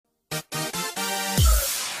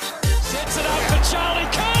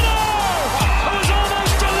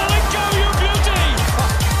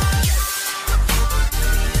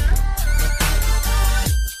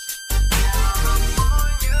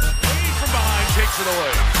it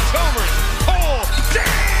away. Chalmers. Cole. James!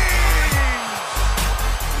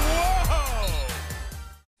 Whoa!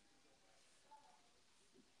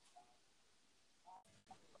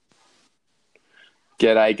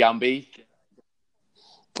 G'day, Gumby.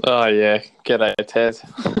 Oh yeah, g'day Ted.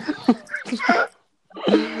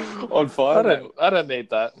 On fire. I don't need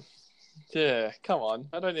that. Yeah, come on.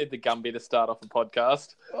 I don't need the Gumby to start off a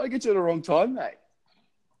podcast. I get you at the wrong time, mate.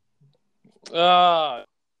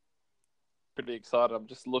 Pretty excited. I'm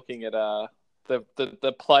just looking at the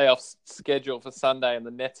playoffs schedule for Sunday, and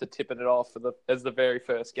the Nets are tipping it off as the very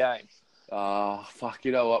first game. Fuck.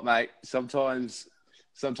 You know what, mate? Sometimes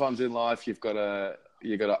in life you got to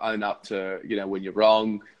own up to when you're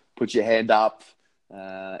wrong. Put your hand up.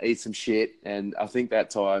 Eat some shit, and I think that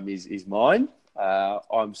time is mine.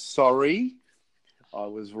 I'm sorry. I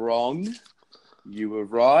was wrong. You were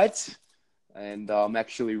right. And I'm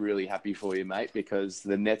actually really happy for you, mate, because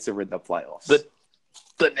the Nets are in the playoffs.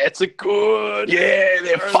 The Nets are good. Yeah,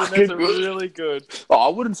 they're fucking good. good. Really good. Oh, I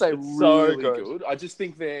wouldn't say really good. good. I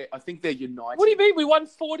think they're united. What do you mean? We won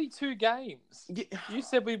 42 games. Yeah. You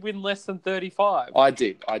said we'd win less than 35. I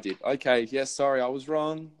did. Okay, yes, sorry, I was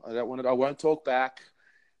wrong. I won't talk back.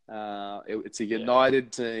 It's a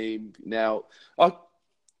united team. Now,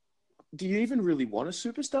 do you even really want a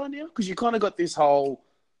superstar now? Because you kind of got this whole,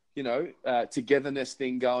 togetherness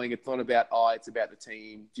thing going. It's not about it's about the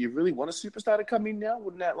team. Do you really want a superstar to come in now?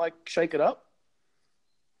 Wouldn't that, shake it up?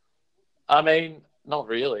 I mean, not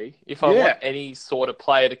really. If I want any sort of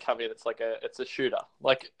player to come in, it's a shooter.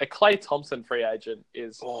 Like a Klay Thompson free agent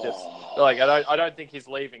is just I don't think he's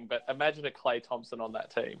leaving, but imagine a Klay Thompson on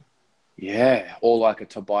that team. Yeah, or like a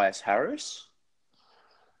Tobias Harris.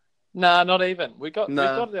 Nah, not even. We've got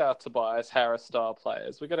our Tobias Harris style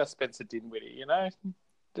players. We got our Spencer Dinwiddie. I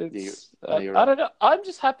don't know. I'm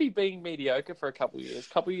just happy being mediocre for a couple of years.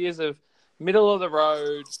 Couple of years of middle of the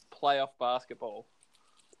road playoff basketball.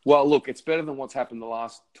 Well, look, it's better than what's happened the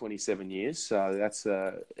last 27 years. So that's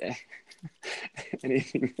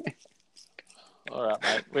anything. All right,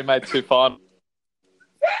 mate. We made 2 finals.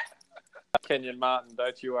 Kenyon Martin,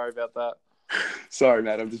 don't you worry about that. Sorry,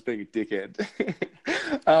 mate. I'm just being a dickhead.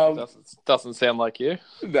 Doesn't sound like you.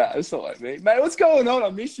 Nah, it's not like me. Mate, what's going on? I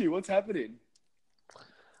miss you. What's happening?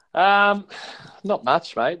 Not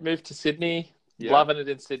much, mate. Moved to Sydney. Yeah. Loving it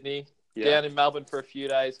in Sydney. Yeah. Down in Melbourne for a few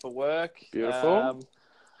days for work. Beautiful.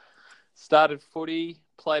 Started footy.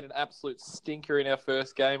 Played an absolute stinker in our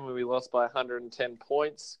first game when we lost by 110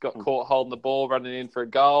 points. Got caught holding the ball, running in for a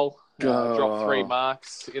goal. Dropped 3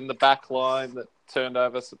 marks in the back line that turned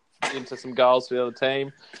over into some goals for the other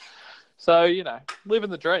team. So,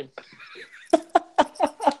 living the dream.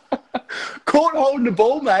 Caught holding the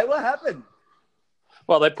ball, mate. What happened?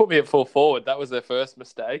 Well, they put me at full forward. That was their first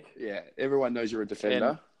mistake. Yeah, everyone knows you're a defender.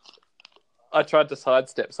 And I tried to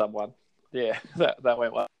sidestep someone. Yeah, that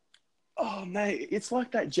went well. Oh, mate, it's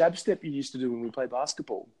like that jab step you used to do when we played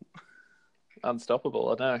basketball.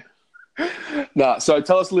 Unstoppable, I know. No, so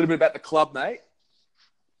tell us a little bit about the club, mate.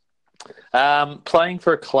 Playing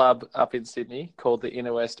for a club up in Sydney called the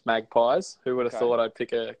Inner West Magpies. Who would have thought I'd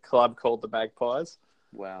pick a club called the Magpies?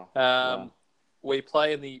 Wow. We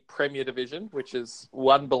play in the Premier Division, which is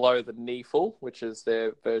one below the NEFL, which is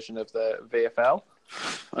their version of the VFL.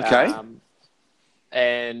 Okay.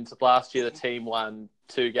 And last year the team won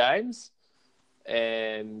 2 games,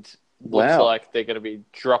 and looks like they're going to be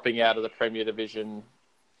dropping out of the Premier Division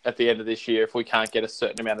at the end of this year if we can't get a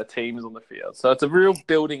certain amount of teams on the field. So it's a real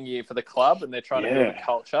building year for the club, and they're trying to build a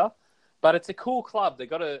culture. But it's a cool club. They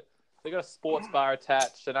got a sports bar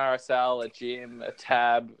attached, an RSL, a gym, a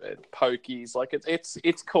tab, pokies.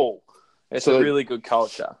 It's cool. It's a really good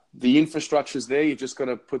culture. The infrastructure's there. You've just got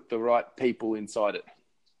to put the right people inside it.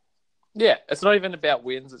 Yeah, it's not even about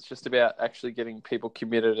wins. It's just about actually getting people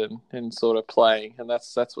committed and sort of playing, and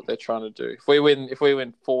that's what they're trying to do. If we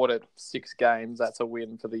win 4 to 6 games, that's a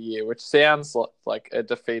win for the year, which sounds like a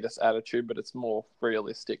defeatist attitude, but it's more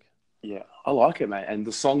realistic. Yeah, I like it, mate. And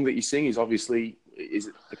the song that you sing is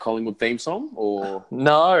it the Collingwood theme song or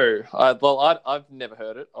no? I've never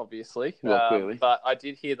heard it, obviously. Well, clearly, but I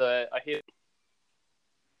did hear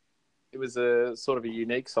it was a sort of a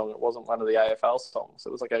unique song. It wasn't one of the AFL songs.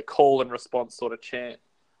 It was like a call and response sort of chant.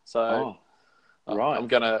 So, right, I'm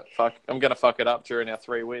gonna fuck it up during our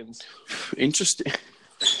 3 wins. Interesting.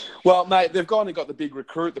 Well, mate, they've gone and got the big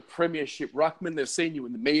recruit, the Premiership ruckman. They've seen you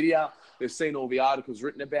in the media. They've seen all the articles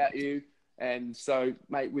written about you, And so,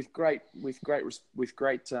 mate, with great, what's the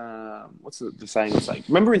saying? It's like,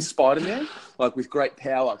 remember in Spider-Man, like with great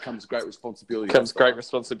power comes great responsibility. Comes great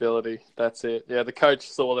responsibility. That's it. Yeah, the coach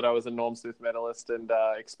saw that I was a Norm Smith medalist and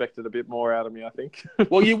expected a bit more out of me, I think.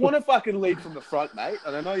 Well, you want to fucking lead from the front, mate,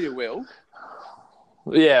 and I know you will.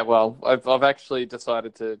 Yeah, well, I've actually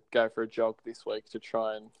decided to go for a jog this week to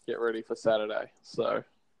try and get ready for Saturday. So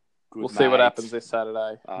we'll see what happens this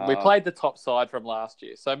Saturday. We played the top side from last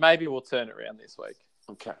year, so maybe we'll turn it around this week.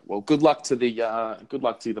 Okay. Well, good luck to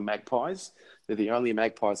the Magpies. They're the only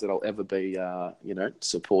Magpies that I'll ever be,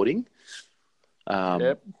 supporting.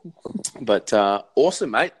 Yep. But awesome,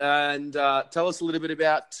 mate. And tell us a little bit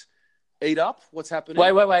about Eat Up. What's happening?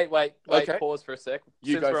 Wait. Okay. Pause for a sec.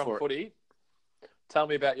 Since we're for on footy, tell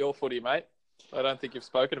me about your footy, mate. I don't think you've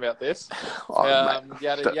spoken about this. You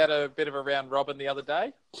had a bit of a round robin the other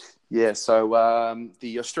day. Yeah, so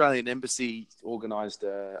the Australian Embassy organised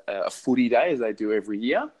a footy day, as they do every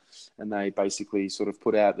year, and they basically sort of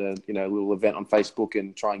put out a little event on Facebook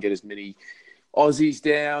and try and get as many Aussies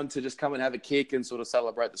down to just come and have a kick and sort of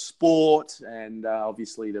celebrate the sport. And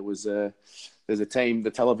obviously there's a team,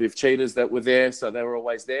 the Tel Aviv Cheetahs, that were there, so they were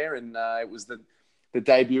always there, and it was the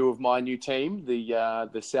debut of my new team,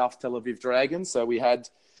 the South Tel Aviv Dragons. So we had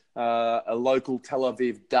a local Tel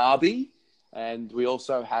Aviv derby, and we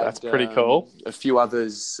also had that's pretty cool. A few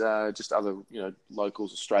others, just other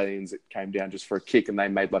locals, Australians that came down just for a kick, and they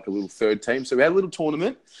made like a little third team. So we had a little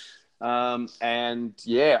tournament, and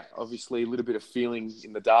yeah, obviously a little bit of feeling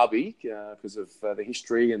in the derby because of the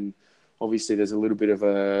history, and obviously there's a little bit of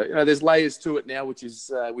there's layers to it now, which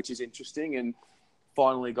is interesting. And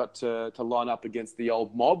finally got to line up against the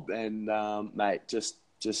old mob, and mate, just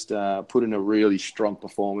put in a really strong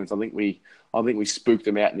performance. I think we spooked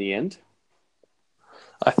them out in the end.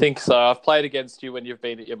 I think so. I've played against you when you've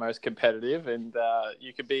been at your most competitive, and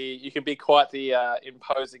you can be quite the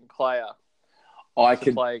imposing player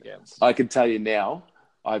to play against. I can tell you now,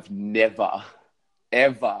 I've never,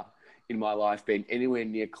 ever in my life been anywhere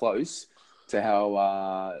near close to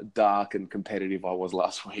how dark and competitive I was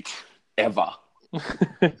last week. Ever.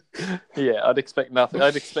 Yeah, I'd expect nothing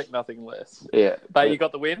less. Yeah, but you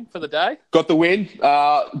got the win for the day. Got the win.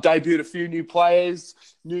 Debuted a few new players,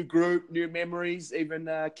 new group, new memories. Even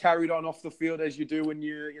carried on off the field as you do when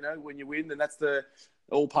you win, and that's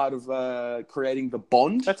all part of creating the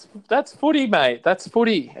bond. That's footy, mate. That's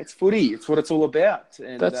footy. It's footy. It's what it's all about.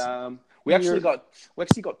 And we actually got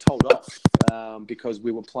told off because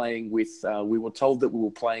we were playing with. We were told that we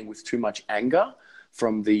were playing with too much anger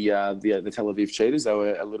from the Tel Aviv Cheetahs. They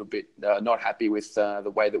were a little bit not happy with the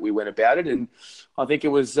way that we went about it, and I think it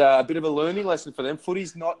was a bit of a learning lesson for them.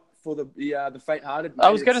 Footy's not for the faint-hearted. Mate. I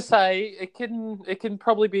was going to say it can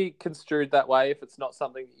probably be construed that way if it's not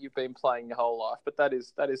something that you've been playing your whole life, but that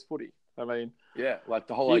is footy. I mean, yeah, like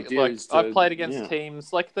the whole idea is I've played against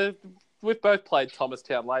teams like we've both played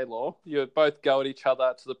Thomastown Laylaw. You both go at each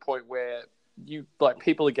other to the point where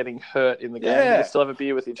people are getting hurt in the game. Yeah. You still have a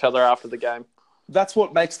beer with each other after the game. That's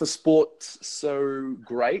what makes the sport so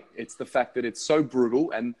great. It's the fact that it's so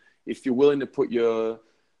brutal, and if you're willing to put your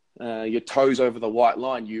toes over the white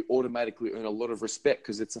line, you automatically earn a lot of respect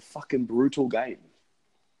because it's a fucking brutal game.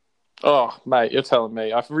 Oh, mate, you're telling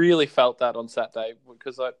me. I've really felt that on Saturday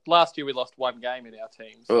because last year we lost one game in our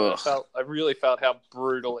team. So I really felt how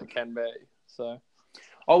brutal it can be. So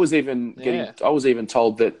I was even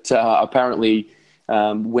told that apparently.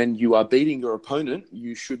 When you are beating your opponent,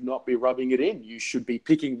 you should not be rubbing it in. You should be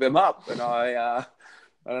picking them up. And I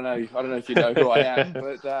don't know if you know who I am,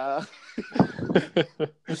 but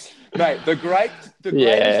mate, the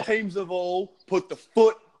greatest teams of all put the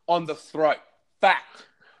foot on the throat. Fact.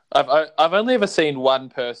 I've only ever seen one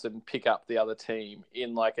person pick up the other team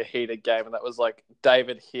in like a heated game, and that was like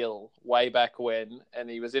David Hill way back when, and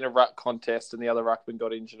he was in a ruck contest and the other ruckman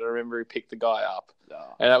got injured. I remember he picked the guy up,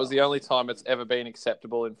 and that was the only time it's ever been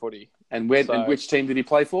acceptable in footy. And and which team did he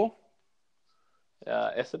play for?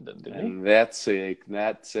 Essendon, didn't he? That's it.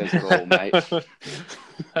 That says it all, mate.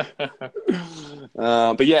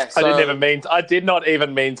 But yeah, so, I did not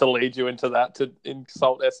even mean to lead you into that to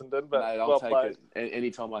insult Essendon. But mate, I'll take it.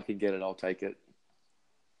 Anytime I can get it, I'll take it.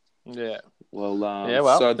 Yeah. Well,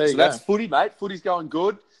 so that's footy, mate. Footy's going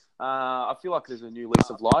good. I feel like there's a new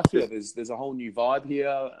lease of life here. There's a whole new vibe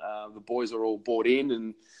here. The boys are all bought in,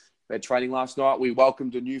 and they're training last night. We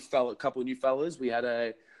welcomed a couple of new fellas. We had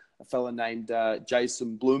a fella named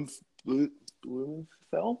Jason Blumenfeld,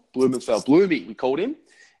 Bloomy, we called him.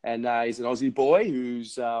 And he's an Aussie boy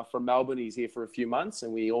who's from Melbourne. He's here for a few months.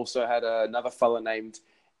 And we also had another fella named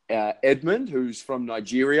Edmund, who's from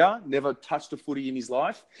Nigeria, never touched a footy in his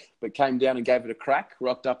life, but came down and gave it a crack,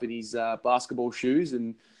 rocked up in his basketball shoes.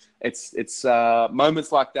 And it's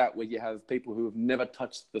moments like that where you have people who have never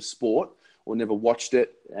touched the sport or never watched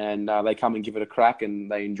it, and they come and give it a crack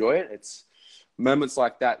and they enjoy it. It's moments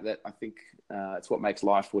like that I think it's what makes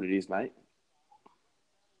life what it is, mate.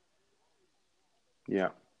 Yeah.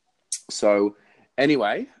 So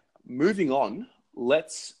anyway, moving on,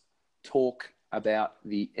 let's talk about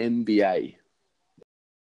the NBA.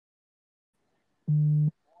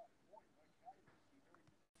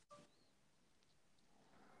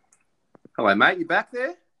 Hello, mate. You back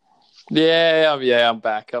there? Yeah, I'm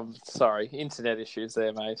back. I'm sorry. Internet issues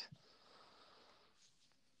there, mate.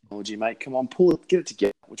 Technology, mate. Come on, get it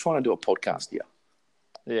together. We're trying to do a podcast here.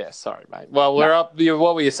 Yeah, sorry, mate. Well, we're up.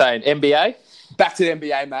 What were you saying? NBA? Back to the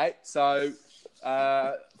NBA, mate. So,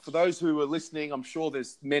 for those who are listening, I'm sure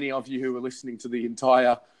there's many of you who are listening to the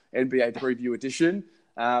entire NBA preview edition.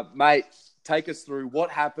 Mate, take us through what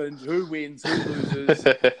happened, who wins, who loses,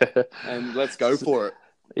 and let's go for it.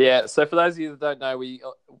 Yeah, so for those of you that don't know,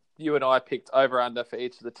 you and I picked over-under for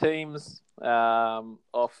each of the teams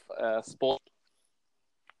off Sport.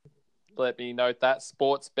 Let me note that,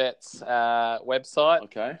 Sportsbet's website.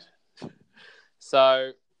 Okay.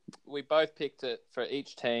 So we both picked it for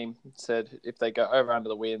each team, said if they go over-under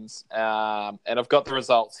the wins, and I've got the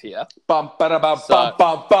results here. Bum, ba-da-bum, bum,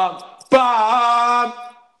 bum, bum, bum.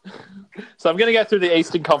 So I'm going to go through the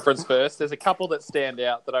Eastern Conference first. There's a couple that stand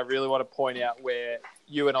out that I really want to point out where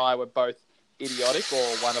you and I were both idiotic, or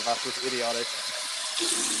one of us was idiotic.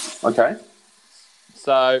 Okay.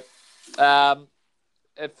 So,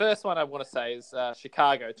 the first one I want to say is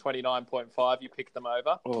Chicago, 29.5. You picked them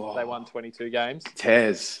over. Oh. They won 22 games.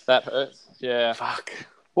 Tez. That hurts. Yeah. Fuck.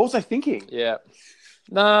 What was I thinking? Yeah.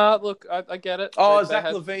 Nah, look, I get it. Oh, They Zach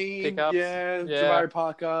had LaVine. pickups. Yeah. Yeah. Jabari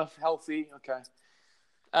Parker. Healthy. Okay.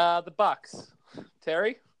 The Bucks,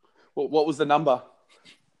 Terry, What was the number?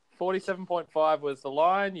 47.5 was the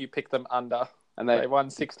line. You picked them under. And They won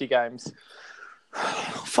 60 games.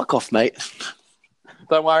 Fuck off, mate.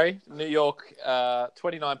 Don't worry. New York,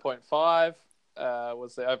 29.5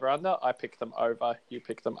 was the over-under. I picked them over. You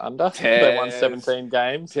picked them under. They won 17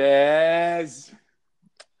 games. Tez.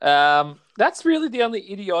 That's really the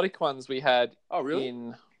only idiotic ones we had. Oh,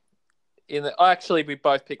 really? Actually, we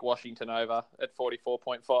both picked Washington over at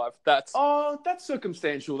 44.5. That's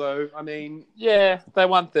circumstantial, though. I mean... Yeah, they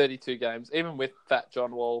won 32 games, even with Fat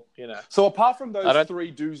John Wall, So apart from those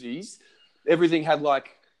three doozies, everything had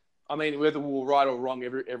like... I mean, whether we were right or wrong,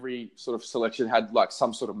 every sort of selection had like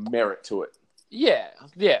some sort of merit to it. Yeah.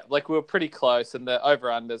 Like we were pretty close, and the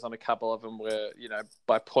over-unders on a couple of them were,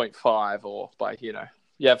 by 0.5 or by,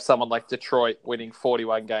 you have someone like Detroit winning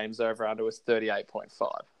 41 games, over-under was 38.5.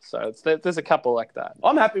 So there's a couple like that.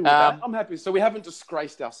 I'm happy with that. I'm happy. So we haven't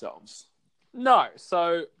disgraced ourselves. No.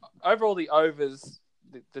 So overall, the overs,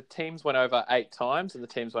 the teams went over 8 times and the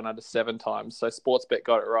teams went under 7 times. So Sportsbet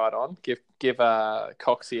got it right on. Give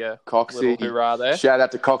Coxie a little hoorah there. Shout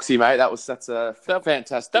out to Coxie, mate. That's a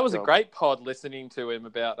fantastic. That was job. A great pod listening to him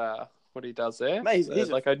about what he does there. Mate,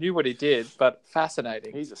 I knew what he did, but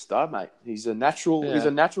fascinating. He's a star, mate. He's a natural. Yeah. He's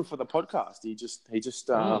a natural for the podcast. He just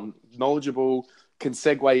knowledgeable, can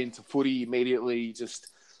segue into footy immediately.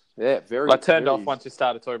 Very. I turned off once you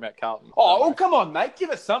started talking about Carlton. Oh, come on, mate. Give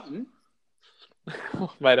us something.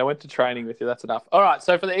 Mate, I went to training with you. That's enough. All right.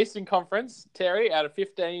 So for the Eastern Conference, Terry, out of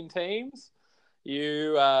 15 teams,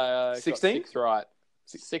 you 16? got 6 right.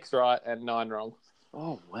 6 right and 9 wrong.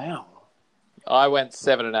 Oh, wow. I went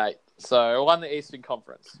 7 and 8. So I won the Eastern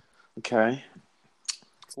Conference. Okay.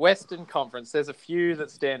 Western Conference, there's a few that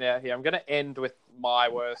stand out here. I'm going to end with my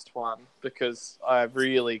worst one because I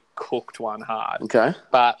really cooked one hard. Okay.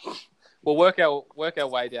 But we'll work our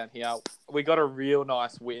way down here. We got a real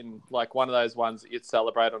nice win, like one of those ones that you'd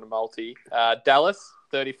celebrate on a multi. Dallas,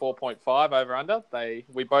 34.5 over under.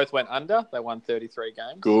 We both went under. They won 33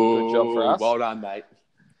 games. Good job for us. Well done, mate.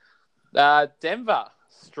 Denver,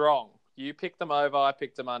 strong. You picked them over. I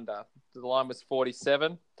picked them under. The line was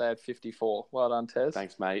 47. They had 54. Well done, Tez.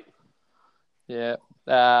 Thanks, mate. Yeah.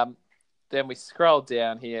 Then we scroll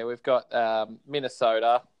down here. We've got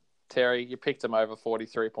Minnesota. Terry, you picked them over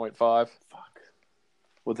 43.5. Fuck.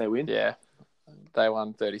 Would they win? Yeah. They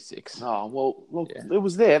won 36. Oh, well, yeah. It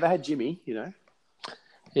was there. They had Jimmy,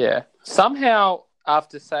 Yeah. Somehow,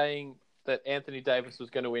 after saying that Anthony Davis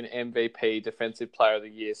was going to win MVP, Defensive Player of the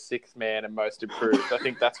Year, Sixth Man, and Most Improved. I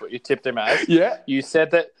think that's what you tipped him as. Yeah. You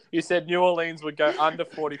said New Orleans would go under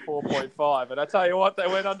 44.5, and I tell you what, they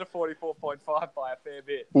went under 44.5 by a fair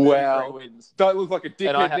bit. Wow. 33 wins. Don't look like a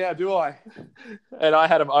dickhead now, do I? And I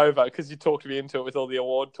had him over because you talked me into it with all the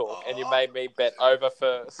award talk, and you made me bet over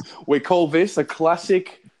first. We call this a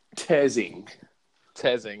classic teasing.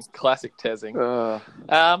 Classic teasing.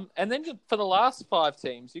 And then for the last 5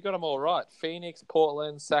 teams, you got them all right. Phoenix,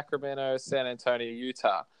 Portland, Sacramento, San Antonio,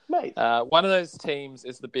 Utah. Mate. One of those teams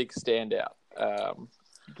is the big standout.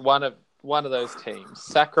 One of those teams,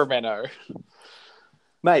 Sacramento.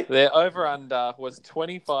 Mate. Their over-under was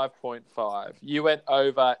 25.5. You went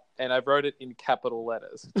over, and I wrote it in capital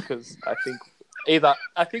letters because I think either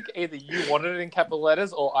you wanted it in capital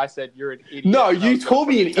letters or I said you're an idiot. No, you called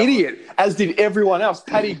me an idiot, as did everyone else.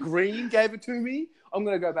 Paddy Green gave it to me. I'm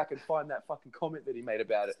going to go back and find that fucking comment that he made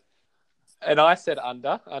about it. And I said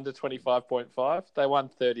under 25.5. They won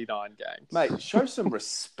 39 games. Mate, show some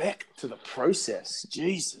respect to the process.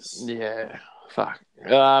 Jesus. Yeah, fuck.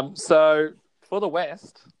 So for the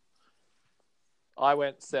West, I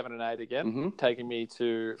went 7-8 again, taking me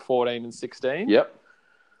to 14 and 16. Yep.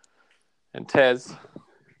 And Tez,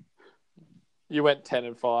 you went 10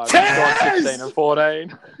 and 5. Tez! 16 and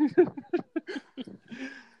 14.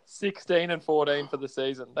 16 and 14 for the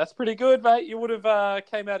season. That's pretty good, mate. You would have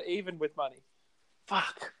came out even with money.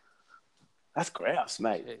 Fuck. That's grouse,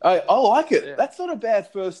 mate. I like it. Yeah. That's not a bad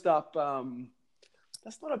first up.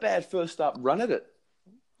 That's not a bad first up run at it.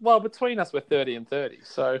 Well, between us, we're 30 and 30.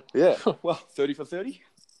 So Yeah. Well, 30 for 30.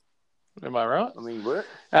 am I right? I mean, work.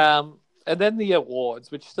 And then the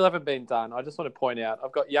awards, which still haven't been done. I just want to point out,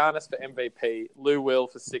 I've got Giannis for MVP, Lou Will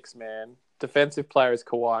for Sixth Man, Defensive Player is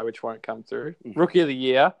Kawhi, which won't come through. Rookie of the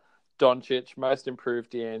Year, Doncic, Most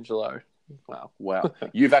Improved, D'Angelo. Wow.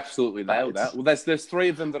 You've absolutely nailed that. Well, there's 3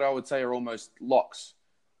 of them that I would say are almost locks.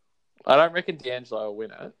 I don't reckon D'Angelo will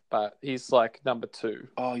win it, but he's like number 2.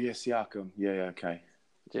 Oh, yes, Siakam. Yeah, okay.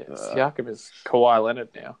 Yeah, Siakam is Kawhi Leonard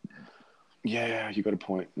now. Yeah, you got a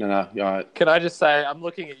point. No, yeah. Can I just say, I'm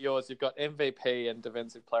looking at yours. You've got MVP and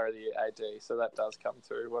Defensive Player of the Year AD, so that does come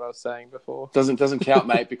through. What I was saying before Doesn't count,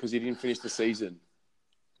 mate, because he didn't finish the season.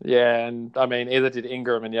 Yeah, and I mean, either did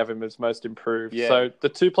Ingram and you have him as Most Improved. Yeah. So the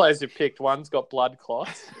 2 players you picked, one's got blood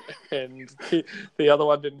clots, and the other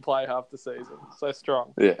one didn't play half the season. So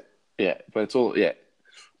strong. Yeah, but it's all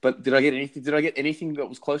But did I get anything? Did I get anything that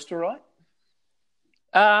was close to right?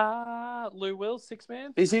 Lou Will, Sixth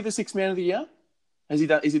Man. Is he the 6th Man of the year? Has he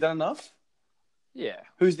done? Is he done enough? Yeah.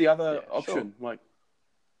 Who's the other Yeah, option? sure. Like,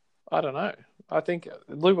 I don't know. I think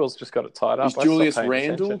Lou Will's just got it tied up. is Julius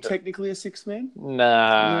Randle technically a 6th man?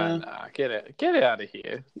 Nah. Get out of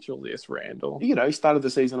here, Julius Randle. You know, he started the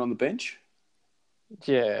season on the bench.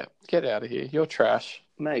 Yeah, get out of here. You're trash,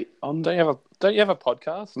 Mate, Don't you have a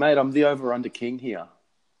podcast? Mate, I'm the over-under king here.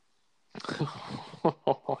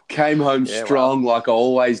 Came home strong like I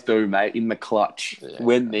always do, mate, in the clutch,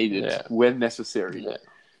 when needed, when necessary. Yeah.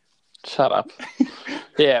 Shut up.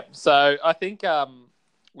 Yeah, so I think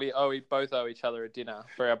we both owe each other a dinner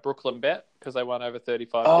for our Brooklyn bet because they won over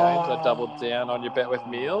 35 games. I doubled down on your bet with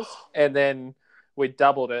meals, and then we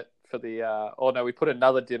doubled it for the we put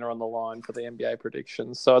another dinner on the line for the NBA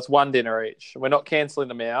predictions. So it's 1 dinner each. We're not cancelling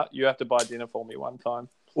them out. You have to buy dinner for me one time.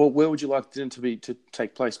 Well, where would you like dinner to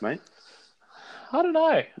take place, mate? I don't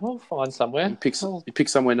know. We'll find somewhere. You pick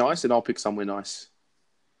somewhere nice, and I'll pick somewhere nice.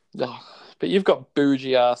 Oh, but you've got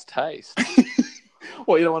bougie ass taste.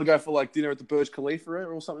 Well, you don't want to go for like dinner at the Burj Khalifa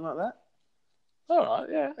or something like that? All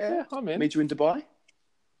right, yeah, I'm in. Meet you in Dubai?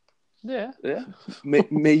 Yeah. Yeah.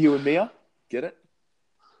 me, you, and Mia. Get it?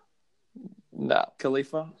 No.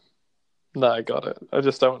 Khalifa? No, I got it. I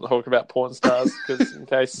just don't want to talk about porn stars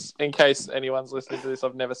because in case anyone's listening to this,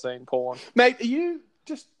 I've never seen porn. Mate, are you,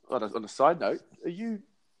 just on a side note, are you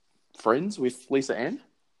friends with Lisa Ann?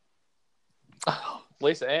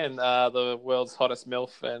 Lisa Ann, the world's hottest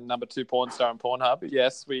MILF and number 2 porn star on Pornhub.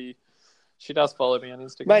 Yes, she does follow me on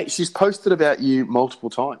Instagram. Mate, she's posted about you multiple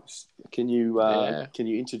times. Can you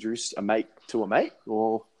introduce a mate to a mate?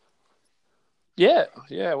 Or Yeah.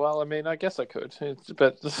 Well, I mean, I guess I could,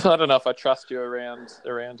 but I don't know if I trust you around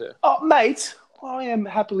her. Oh, mate, I am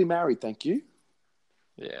happily married, thank you.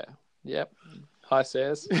 Yeah. Yep. Hi,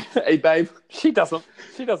 Says. Hey, babe. She doesn't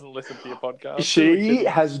listen to your podcast. She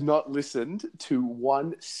has not listened to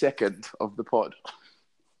 1 second of the pod.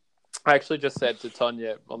 I actually just said to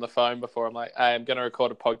Tonya on the phone before, I'm like, hey, I'm going to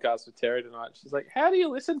record a podcast with Terry tonight. She's like, how do you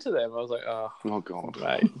listen to them? I was like, oh God, God,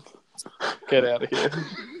 mate, get out of here.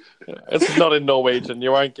 It's not in Norwegian.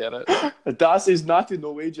 You won't get it. Das is not in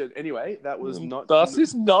Norwegian. Anyway, that was not. Das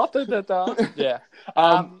is not the Yeah.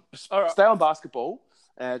 All right. Stay on basketball,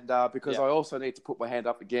 and because Yeah. I also need to put my hand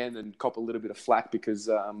up again and cop a little bit of flack because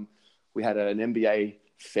we had an NBA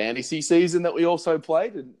fantasy season that we also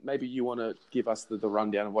played, and maybe you want to give us the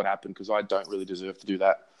rundown of what happened because I don't really deserve to do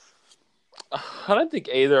that. I don't think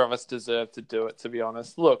either of us deserve to do it, to be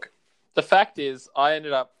honest. Look, the fact is, I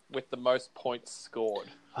ended up with the most points scored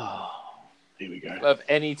Here we go. of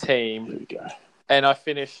any team, Here we go. and I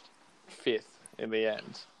finished 5th in the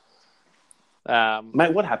end.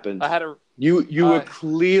 Mate, what happened? I had a You were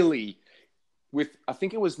clearly with, I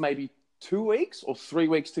think it was maybe 2 weeks or 3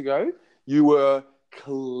 weeks to go, you were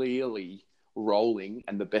clearly rolling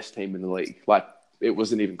and the best team in the league. Like, it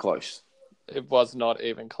wasn't even close. It was not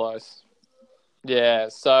even close. Yeah,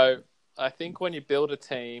 so I think when you build a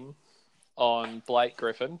team on Blake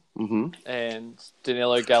Griffin and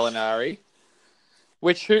Danilo Gallinari,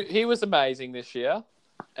 he was amazing this year,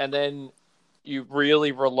 and then you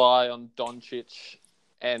really rely on Doncic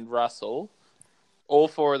and Russell. All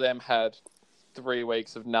four of them had 3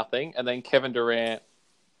 weeks of nothing, and then Kevin Durant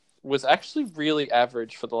was actually really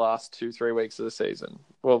average for the last 2-3 weeks of the season,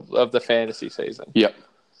 well, of the fantasy season. Yep.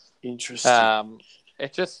 Interesting.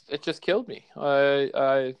 It just killed me.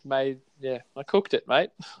 I cooked it, mate.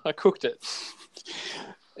 I cooked it.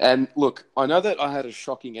 And look, I know that I had a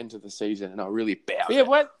shocking end to the season, and I really bowed. Yeah,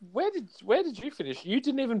 where did you finish? You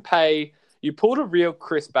didn't even pay. You pulled a real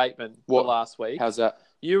Chris Bateman for last week. How's that?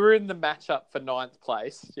 You were in the matchup for 9th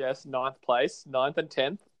place. Yes, 9th place, 9th and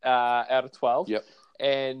 10th out of 12. Yep.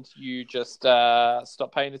 And you just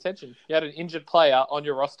stopped paying attention. You had an injured player on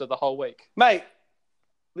your roster the whole week. Mate,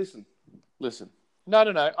 listen.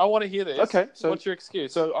 No. I want to hear this. Okay. So what's your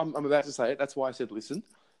excuse? So I'm about to say it. That's why I said listen.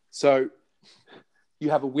 So you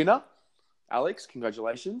have a winner, Alex.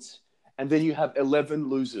 Congratulations. And then you have 11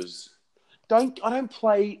 losers. I don't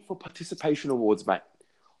play for participation awards, mate.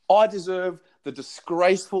 I deserve the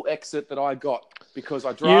disgraceful exit that I got because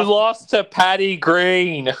I drafted. You lost to Paddy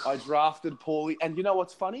Green. I drafted poorly. And you know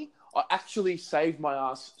what's funny? I actually saved my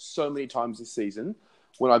ass so many times this season.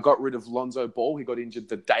 When I got rid of Lonzo Ball, he got injured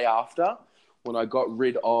the day after. When I got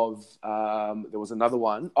rid of, there was another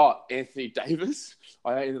one. Oh, Anthony Davis.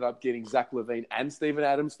 I ended up getting Zach LaVine and Steven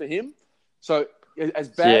Adams for him. So as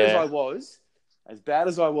bad as I was,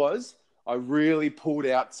 I really pulled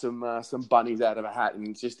out some bunnies out of a hat, and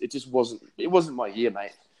it just wasn't my year,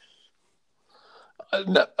 mate.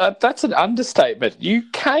 That's an understatement. You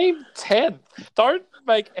came 10th. Don't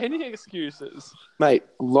make any excuses, mate.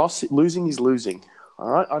 Losing is losing. All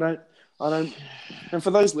right, I don't. And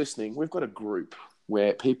for those listening, we've got a group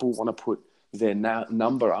where people want to put their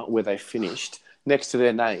number where they finished next to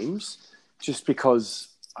their names, just because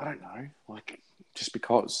I don't know, just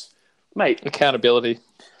because, mate. Accountability.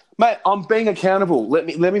 Mate, I'm being accountable. Let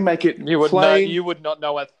me make it plain. You would not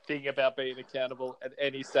know a thing about being accountable at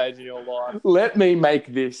any stage in your life. Let me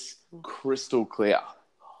make this crystal clear.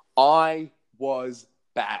 I was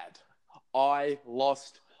bad. I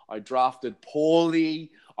lost. I drafted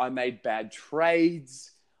poorly. I made bad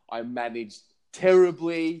trades. I managed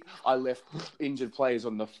terribly. I left injured players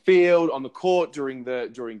on the field, on the court during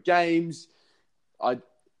games. I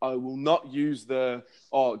will not use the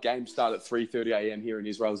game start at 3:30 a.m. here in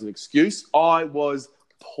Israel as an excuse. I was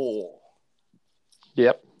poor.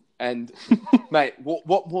 Yep. And mate,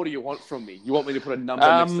 what more do you want from me? You want me to put a number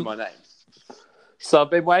next to my name? So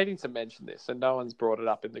I've been waiting to mention this, and no one's brought it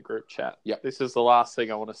up in the group chat. Yep. This is the last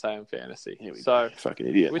thing I want to say on fantasy. Here we go. Fucking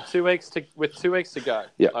idiot. With 2 weeks to go,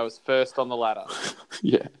 Yep. I was first on the ladder.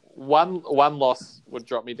 Yeah. One loss would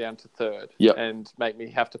drop me down to third, Yep. and make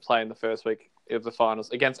me have to play in the first week of the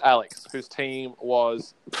finals against Alex, whose team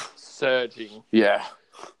was surging. Yeah.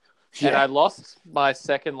 And I lost my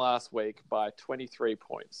second last week by 23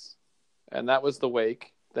 points. And that was the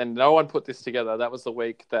week. Then no one put this together. That was the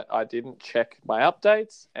week that I didn't check my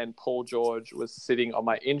updates, and Paul George was sitting on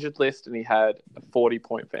my injured list, and he had a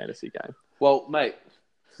 40-point fantasy game. Well, mate,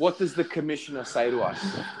 what does the commissioner say to us?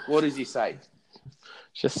 What does he say?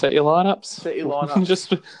 Just set your lineups. Set your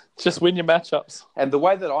lineups. just win your matchups. And the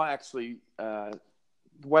way that I actually, the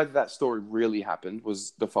way that story really happened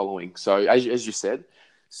was the following. So, as you said,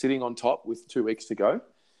 sitting on top with 2 weeks to go,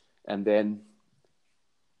 and then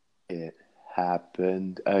it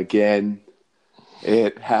happened again.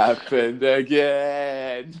 It happened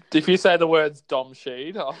again. If you say the words Dom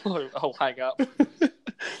Sheed, I'll hang up.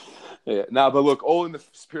 Yeah, no, but look, all in the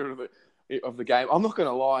spirit of the game. I'm not going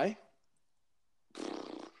to lie.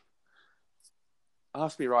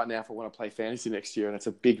 Ask me right now if I want to play fantasy next year, and it's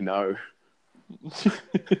a big no.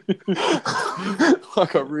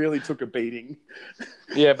 Like I really took a beating.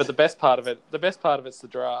 Yeah, but the best part of it's the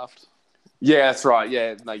draft. Yeah, that's right.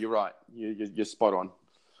 Yeah, no, you're right. You're spot on.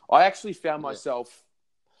 I actually found myself,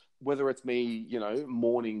 whether it's me,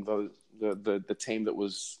 mourning the team that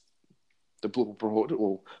was the Blue Broad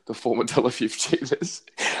or the former Tel Aviv Cheetahs.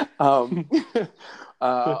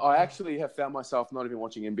 I actually have found myself not even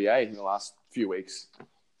watching NBA in the last few weeks.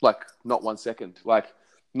 Like, not 1 second. Like,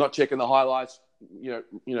 not checking the highlights. Yeah,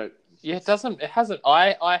 it hasn't.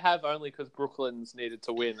 I have only because Brooklyn's needed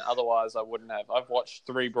to win. Otherwise, I wouldn't have. I've watched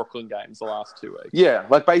 3 Brooklyn games the last 2 weeks. Yeah,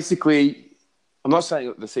 like basically, I'm not saying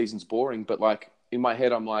that the season's boring, but like in my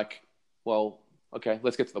head, I'm like, well, okay,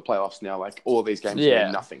 let's get to the playoffs now. Like all of these games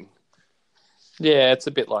mean nothing. Yeah, it's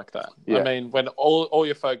a bit like that. Yeah. I mean, when all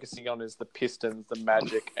you're focusing on is the Pistons, the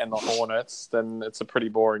Magic, and the Hornets, then it's a pretty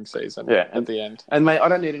boring season at the end. And, mate, I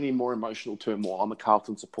don't need any more emotional turmoil. I'm a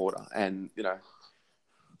Carlton supporter and,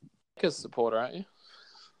 Lakers supporter, aren't you?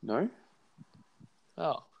 No.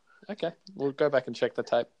 Oh, okay. We'll go back and check the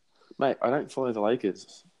tape. Mate, I don't follow the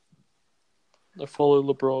Lakers. I follow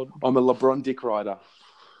LeBron. I'm a LeBron dick rider.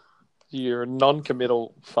 You're a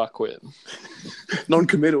non-committal fuckwit.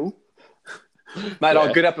 Non-committal? Mate,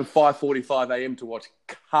 I'll get up at 5:45 a.m. to watch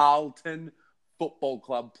Carlton Football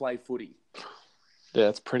Club play footy. Yeah,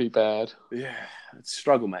 it's pretty bad. Yeah, it's a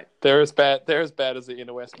struggle, mate. They're as bad as the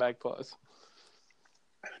Inner West Magpies.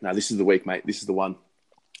 No, this is the week, mate. This is the one.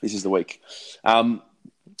 This is the week.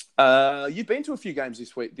 You've been to a few games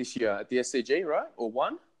this year at the SCG, right? Or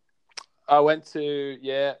one? I went to,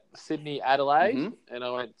 Sydney, Adelaide, and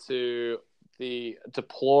I went to the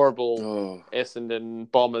deplorable Essendon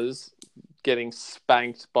Bombers getting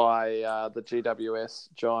spanked by the GWS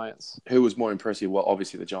Giants. Who was more impressive? Well,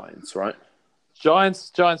 obviously the Giants, right?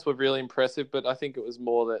 Giants were really impressive, but I think it was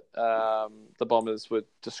more that the Bombers were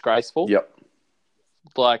disgraceful. Yep.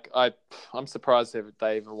 Like, I'm surprised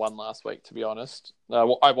they even won last week, to be honest.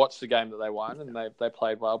 I watched the game that they won, and they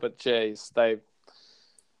played well, but geez,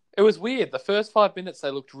 it was weird. The first 5 minutes, they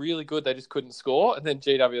looked really good. They just couldn't score, and then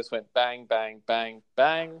GWS went bang, bang, bang,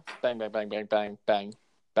 bang, bang, bang, bang, bang, bang, bang,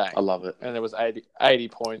 bang. I love it. And there was 80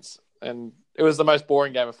 points, and it was the most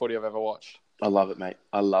boring game of footy I've ever watched. I love it, mate.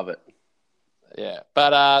 I love it. Yeah,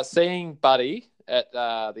 but seeing Buddy at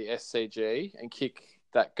the SCG and kick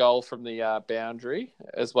that goal from the boundary,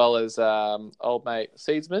 as well as old mate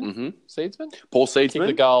Seedsman. Seedsman? Paul Seedsman. Kick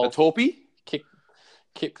the goal. A Torpy.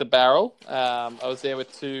 Kick the barrel. I was there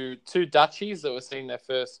with two Dutchies that were seeing their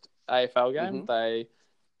first AFL game. They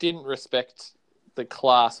didn't respect the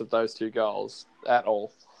class of those 2 goals at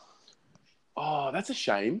all. Oh, that's a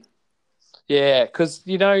shame. Yeah, because,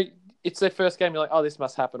 it's their first game. You're like, oh, this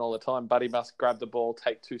must happen all the time. Buddy must grab the ball,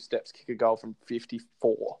 take 2 steps, kick a goal from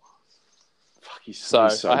 54. Fuck, he's so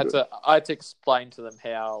so I had good. to explain to them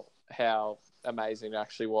how amazing it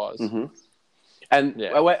actually was. And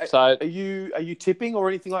yeah. so are you tipping or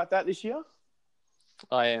anything like that this year?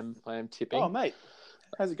 I am tipping. Oh, mate,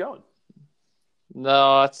 how's it going?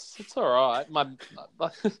 No, it's all right.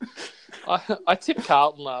 I tipped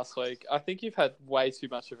Carlton last week. I think you've had way too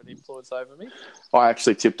much of an influence over me. I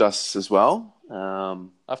actually tipped us as well.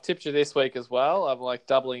 I've tipped you this week as well. I'm like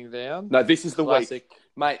doubling down. No, this is the week,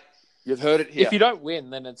 mate. You've heard it here. If you don't win,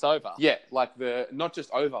 then it's over. Yeah, like not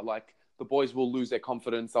just over. Like the boys will lose their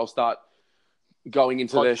confidence. They'll start going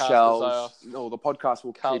into their shells. No, the podcast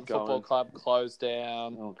will Carlton keep going. Football Club closed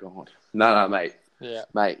down. Oh God, no, mate. Yeah,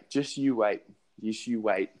 mate. Just you wait. You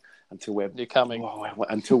wait until you're coming.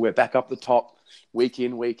 Until we're back up the top, week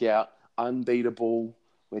in, week out, unbeatable.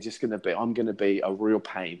 I'm gonna be a real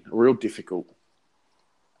pain, real difficult.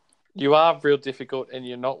 You are real difficult, and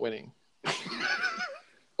you're not winning.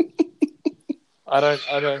 I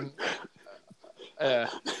don't.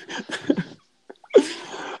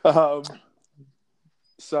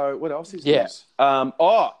 So what else is yeah? News?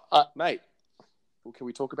 Mate, can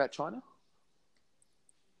we talk about China?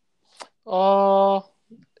 Oh,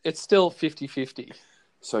 it's still 50-50.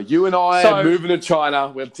 So you and I are moving to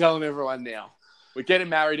China. We're telling everyone now. We're getting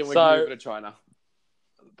married and we're moving to China.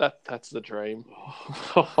 That's the dream.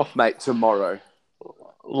 Mate, tomorrow.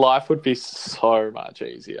 Life would be so much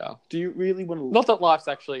easier. Do you really want to... Not that life's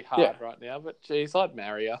actually hard right now, but geez, I'd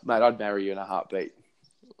marry you. Mate, I'd marry you in a heartbeat.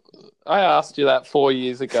 I asked you that 4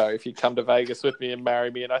 years ago if you'd come to Vegas with me and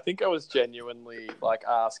marry me, and I think I was genuinely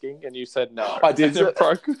asking, and you said no. I did.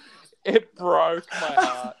 It broke my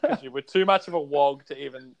heart because you were too much of a wog to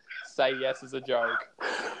even say yes as a joke.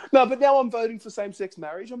 No, but now I'm voting for same-sex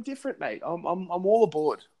marriage. I'm different, mate. I'm all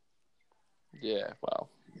aboard. Yeah, well,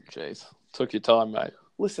 jeez. Took your time, mate.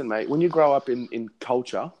 Listen, mate, when you grow up in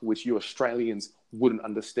culture, which you Australians wouldn't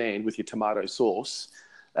understand with your tomato sauce,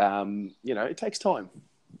 it takes time.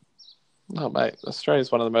 No, mate,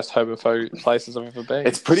 Australia's one of the most homophobic places I've ever been.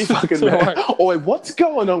 It's pretty fucking mad. Oh, wait, what's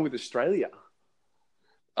going on with Australia?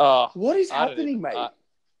 What is happening, mate?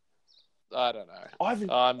 I don't know.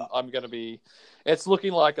 I'm going to be. It's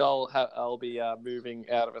looking like I'll be moving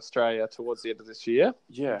out of Australia towards the end of this year.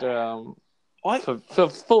 Yeah.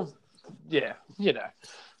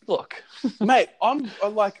 Look, mate, I'm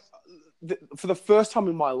like, for the first time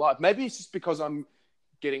in my life, maybe it's just because I'm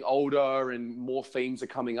getting older and more themes are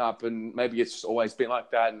coming up, and maybe it's just always been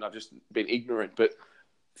like that, and I've just been ignorant. But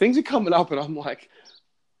things are coming up, and I'm like,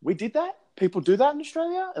 we did that? People do that in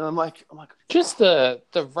Australia? And I'm like, just the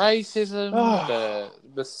racism, the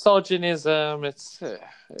misogynism.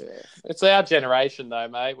 It's our generation, though,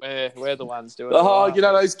 mate. We're the ones doing it. Oh,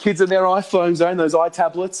 those kids and their iPhones, and those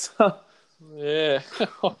iTablets. Yeah.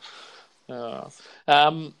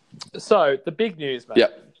 So the big news, mate.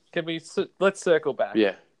 Yep. Let's circle back.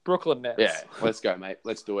 Yeah. Brooklyn Nets. Yeah. Let's go, mate.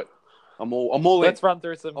 Let's do it. I'm all in. Let's run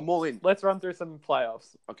through some. I'm all in. Let's run through some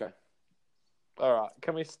playoffs. Okay. All right.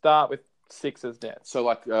 Can we start with Sixers Nets? So,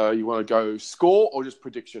 you want to go score or just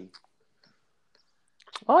prediction?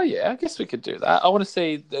 Oh yeah, I guess we could do that. I want to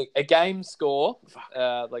see a game score,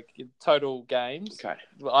 total games. Okay.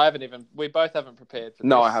 We both haven't prepared for this.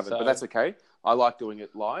 No, I haven't, but that's okay. I like doing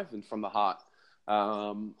it live and from the heart.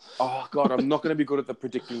 I'm not going to be good at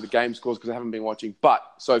predicting the game scores because I haven't been watching. But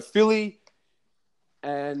so Philly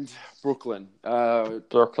and Brooklyn.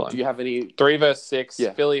 Brooklyn. Do you have any 3 versus 6?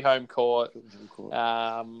 Yeah. Philly home court.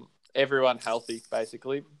 Everyone healthy,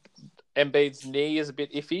 basically. Embiid's knee is a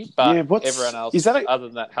bit iffy, but everyone else other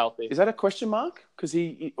than that healthy. Is that a question mark? Because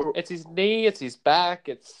it's his knee, it's his back,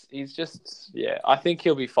 he's just I think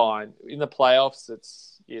he'll be fine. In the playoffs,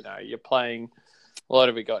 it's you're playing. What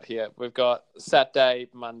have we got here? We've got Saturday,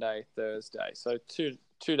 Monday, Thursday. So two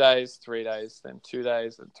days, 3 days, then 2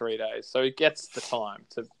 days and 3 days. So he gets the time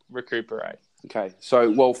to recuperate. Okay.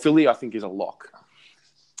 So Philly I think is a lock.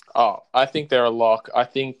 Oh, I think they're a lock. I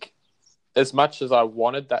think as much as I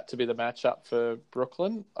wanted that to be the matchup for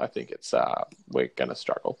Brooklyn, I think it's we're going to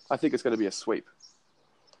struggle. I think it's going to be a sweep.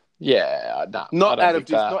 Yeah, no. Not out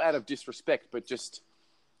of disrespect, but just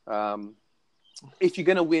if you're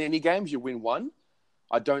going to win any games, you win one.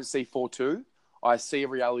 I don't see 4-2. I see a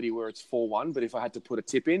reality where it's 4-1. But if I had to put a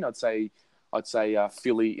tip in, I'd say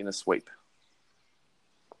Philly in a sweep.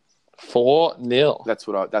 4-0. That's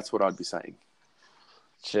what I'd be saying.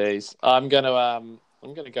 Jeez, I'm gonna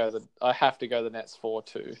go I have to go the Nets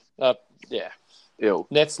 4-2. Yeah. Ew.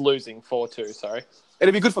 Nets losing 4-2. Sorry.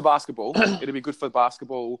 It'll be good for basketball. It'll be good for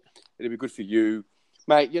basketball. It'll be good for you,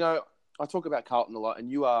 mate. I talk about Carlton a lot,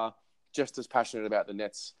 and you are just as passionate about the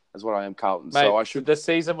Nets as what I am Carlton. Mate, so I should. The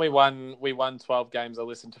season we won 12 games. I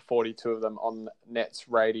listened to 42 of them on Nets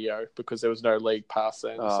radio because there was no league pass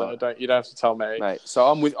then. So you don't have to tell me, mate. So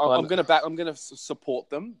I'm gonna support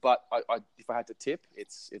them, but if I had to tip,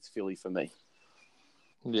 it's Philly for me.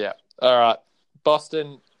 Yeah. All right.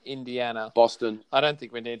 Boston, Indiana. Boston. I don't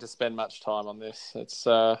think we need to spend much time on this. It's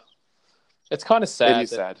kind of sad. It is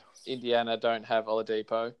sad. Indiana don't have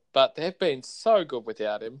Oladipo, but they've been so good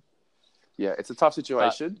without him. Yeah, it's a tough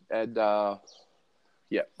situation, and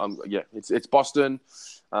it's Boston.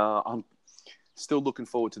 I'm still looking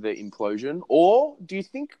forward to their implosion. Or do you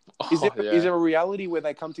think is there a reality where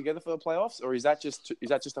they come together for the playoffs, or is that just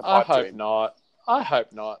a pipe dream? I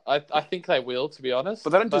hope not. I think they will, to be honest. But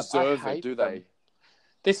they don't deserve it, do they?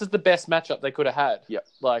 This is the best matchup they could have had. Yeah.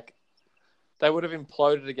 They would have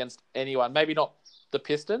imploded against anyone. Maybe not the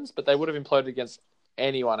Pistons, but they would have imploded against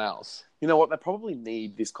anyone else. You know what? They probably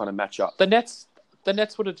need this kind of matchup. The Nets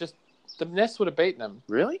would have beaten them.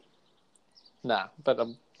 Really? Nah, but I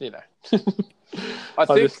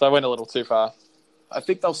went a little too far. I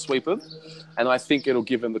think they'll sweep them, and I think it'll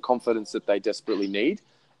give them the confidence that they desperately need,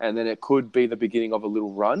 and then it could be the beginning of a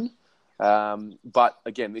little run. But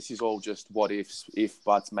again, this is all just what ifs, if,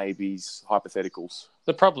 buts, maybes, hypotheticals.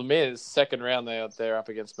 The problem is, second round they're up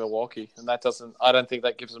against Milwaukee, and I don't think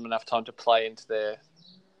that gives them enough time to play into their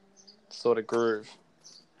sort of groove.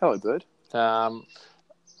 Hello, bird. I'm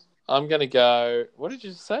going to go... What did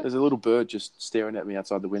you say? There's a little bird just staring at me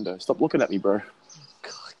outside the window. Stop looking at me, bro.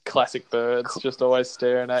 Classic birds, just always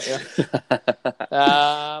staring at you.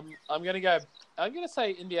 I'm going to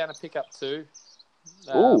say Indiana pick up 2.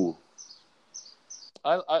 Ooh.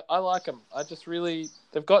 I like them. I just really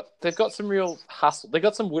they've got some real hustle. They've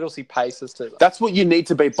got some Whittlesey paces to them. That's what you need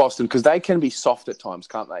to beat Boston, because they can be soft at times,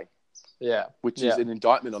 can't they? Yeah. Which is an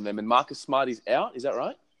indictment on them. And Marcus Smart is out. Is that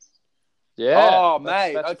right? Yeah. Oh,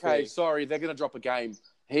 mate. Okay, sorry. They're going to drop a game.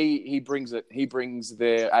 He brings it. He brings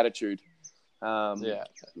their attitude. Yeah.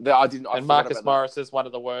 I And Marcus Morris is one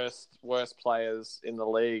of the worst players in the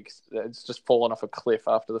league. It's just fallen off a cliff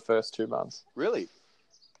after the first 2 months. Really?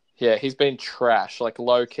 Yeah, he's been trash, like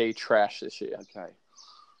low-key trash this year. Okay.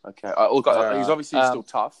 Look, he's obviously still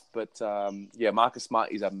tough, but Marcus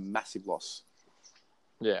Smart is a massive loss.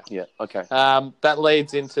 Yeah. Yeah. Okay. That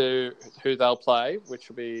leads into who they'll play, which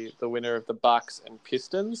will be the winner of the Bucks and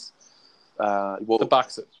Pistons. The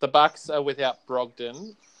Bucks are without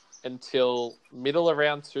Brogdon until middle of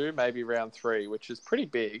round 2, maybe round 3, which is pretty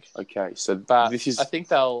big. Okay, so I think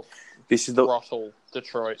they'll throttle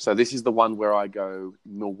Detroit. So this is the one where I go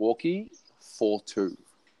Milwaukee 4-2.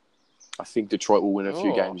 I think Detroit will win a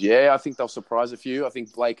few games. Yeah, I think they'll surprise a few. I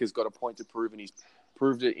think Blake has got a point to prove, and he's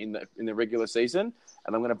proved it in the regular season.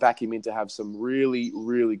 And I'm going to back him in to have some really,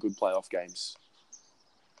 really good playoff games.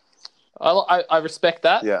 I respect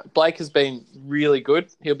that. Yeah. Blake has been really good.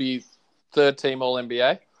 He'll be third team All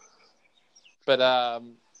NBA. But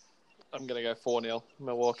I'm going to go 4-0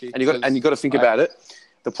 Milwaukee. And you've got to think about it.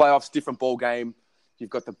 The playoffs, different ball game.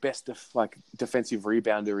 You've got the best defensive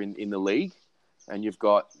rebounder in the league. And you've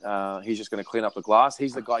got, he's just going to clean up the glass.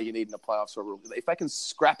 He's the guy you need in the playoffs. If they can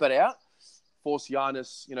scrap it out, force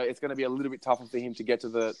Giannis, it's going to be a little bit tougher for him to get to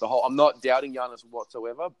the hole. I'm not doubting Giannis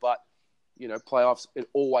whatsoever, but, playoffs, it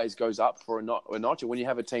always goes up for a notch. And when you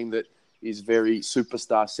have a team that is very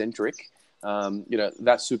superstar-centric,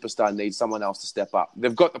 that superstar needs someone else to step up.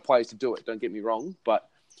 They've got the players to do it, don't get me wrong, but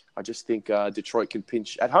I just think Detroit can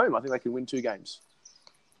pinch at home. I think they can win 2 games.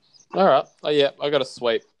 All right. Oh, yeah, I got a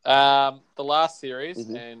sweep. The last series,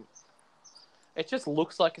 and it just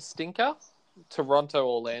looks like a stinker,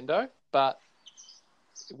 Toronto-Orlando, but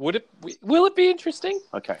will it be interesting?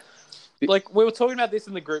 Okay. Like, we were talking about this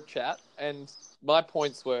in the group chat, and my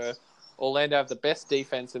points were Orlando have the best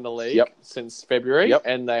defense in the league since February,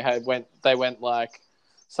 and they went like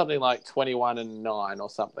something like 21-9 or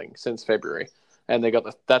something since February, and they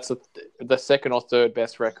got that's the second or third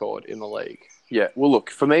best record in the league. Yeah, well,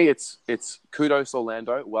 look, for me, it's kudos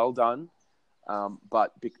Orlando, well done,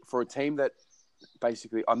 but for a team that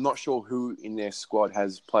basically, I'm not sure who in their squad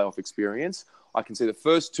has playoff experience. I can see the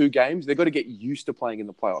first 2 games, they've got to get used to playing in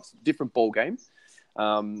the playoffs. Different ball game.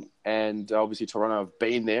 And obviously Toronto have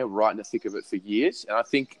been there right in the thick of it for years. And I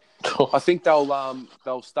think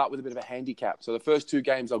they'll start with a bit of a handicap. So the first 2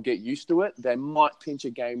 games, they'll get used to it. They might pinch a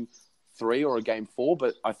game 3 or a game 4,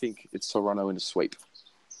 but I think it's Toronto in a sweep.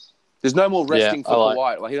 There's no more resting for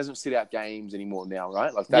Kawhi. Like, he doesn't sit out games anymore now,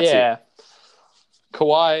 right? Like, that's it.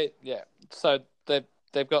 Kawhi, yeah. So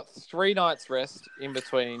they've got 3 nights rest in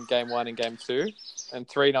between game 1 and game 2, and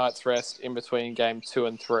 3 nights rest in between game 2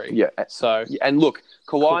 and 3. Yeah. So and look,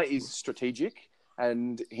 Kawhi is strategic,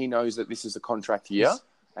 and he knows that this is a contract year,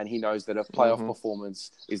 and he knows that a playoff performance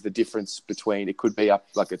is the difference between, it could be up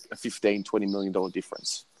like a $15, $20 million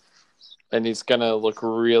difference. And he's going to look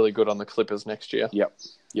really good on the Clippers next year. Yep.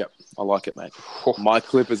 I like it, mate. My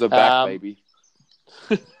Clippers are back, baby.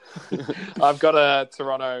 I've got a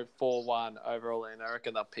Toronto 4-1 over Orlando. I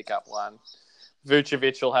reckon they'll pick up one.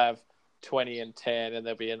 Vucevic will have 20 and 10, and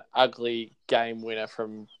there'll be an ugly game winner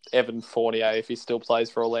from Evan Fournier if he still plays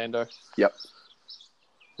for Orlando. Yep.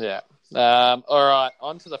 Yeah. All right,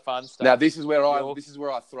 on to the fun stuff. Now this is where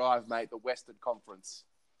I thrive, mate. The Western Conference.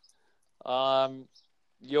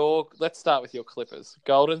 Let's start with your Clippers.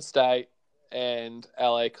 Golden State and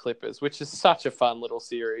LA Clippers, which is such a fun little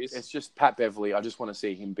series. It's just Pat Beverly. I just want to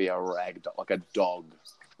see him be a rag dog, like a dog,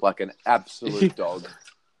 like an absolute dog.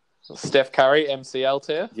 Steph Curry, MCL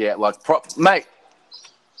tier. Yeah, mate.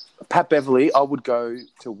 Pat Beverly, I would go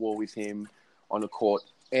to war with him on a court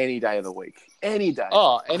any day of the week. Any day.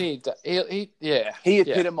 Oh, any day. He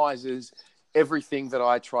epitomizes everything that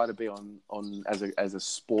I try to be on as a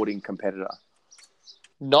sporting competitor.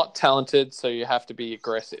 Not talented, so you have to be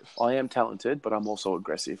aggressive. I am talented, but I'm also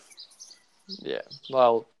aggressive. Yeah.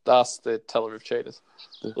 Well, ask the Tel Aviv Cheetahs.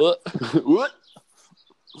 What?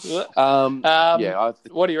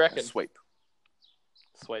 What do you reckon? Sweep.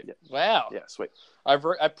 Yeah. Wow. Yeah, sweep. I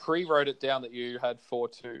pre-wrote it down that you had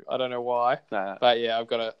 4-2. I don't know why. Nah. But yeah, I've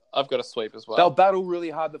got a sweep as well. They'll battle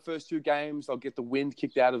really hard the first 2 games. They'll get the wind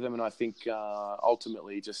kicked out of them, and I think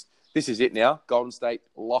ultimately this is it now. Golden State,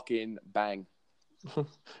 lock in, bang.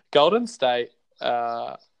 Golden State,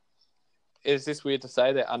 is this weird to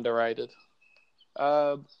say they're underrated?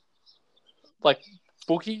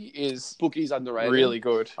 Bookie's underrated. Really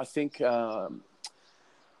good. I think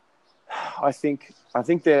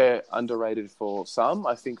they're underrated for some.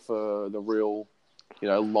 I think for the real,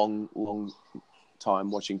 long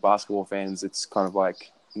time watching basketball fans, it's kind of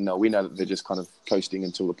like, no, we know that they're just kind of coasting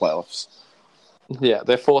until the playoffs. Yeah,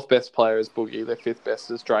 their fourth best player is Boogie. Their fifth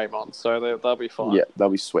best is Draymond. So they'll be fine. Yeah, they'll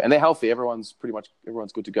be sweet. And they're healthy. Everyone's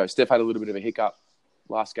good to go. Steph had a little bit of a hiccup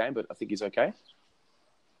last game, but I think he's okay.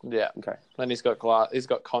 Yeah. Okay. And he's got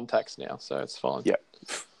contacts now, so it's fine. Yeah.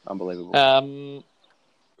 Unbelievable.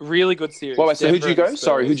 Really good series. Well, wait, so who'd you go? Spurs.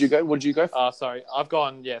 Sorry, who'd you go? What did you go? Sorry. I've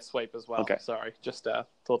gone, sweep as well. Okay. Sorry. Just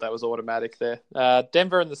thought that was automatic there.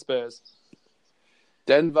 Denver and the Spurs.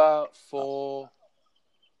 Denver for...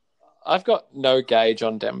 I've got no gauge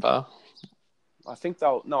on Denver. I think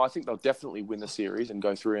they'll definitely win the series and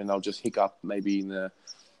go through, and they'll just hiccup maybe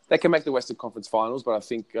they can make the Western Conference Finals, but I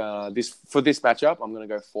think for this matchup, I'm going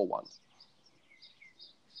to go 4-1.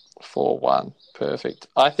 4-1. Perfect.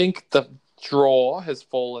 I think the draw has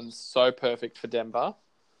fallen so perfect for Denver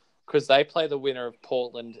because they play the winner of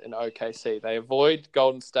Portland and OKC. They avoid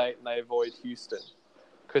Golden State and they avoid Houston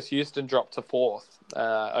because Houston dropped to fourth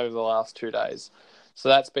over the last 2 days. So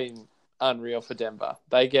that's been unreal for Denver.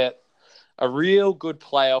 They get a real good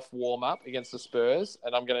playoff warm-up against the Spurs,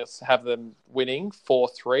 and I'm going to have them winning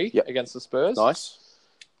 4-3 against the Spurs. Nice.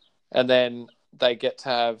 And then they get to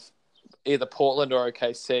have either Portland or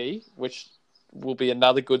OKC, which will be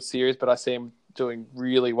another good series, but I see them doing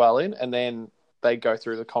really well in, and then they go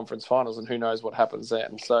through the conference finals, and who knows what happens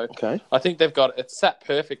then. So I think they've got it sat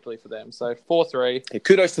perfectly for them. So 4-3. Yeah,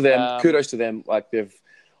 kudos to them. Like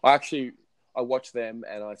I watch them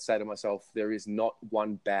and I say to myself, there is not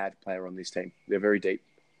one bad player on this team. They're very deep.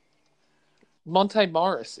 Monte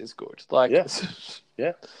Morris is good.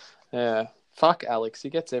 Yeah. Fuck Alex, he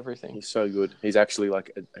gets everything. He's so good. He's actually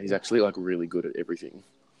really good at everything.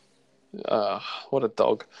 What a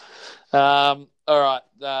dog. All right.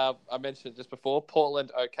 I mentioned it just before.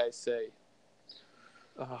 Portland, OKC.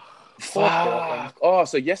 Portland. Oh,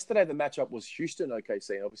 so yesterday the matchup was Houston, OKC,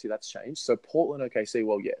 and obviously that's changed. So Portland, OKC.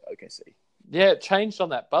 Well, yeah, OKC. Yeah, it changed on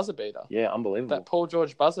that buzzer beater. Yeah, unbelievable. That Paul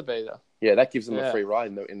George buzzer beater. Yeah, that gives them a free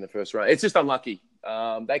ride in the first round. It's just unlucky.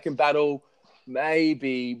 They can battle.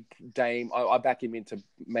 Maybe Dame. I back him into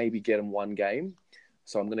maybe get him one game.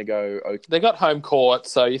 So I'm going to go. They got home court,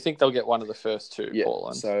 so you think they'll get one of the first two. Yeah.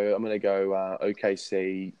 Portland. So I'm going to go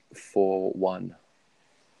OKC 4-1.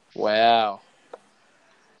 Wow.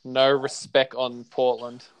 No respect on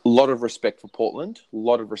Portland. A lot of respect for Portland. A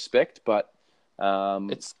lot of respect, but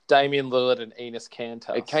it's Damian Lillard and Enes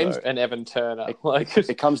Kanter and Evan Turner.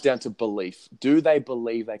 It comes down to belief. Do they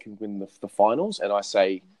believe they can win the finals? And I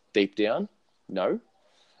say deep down, no.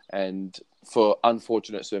 And for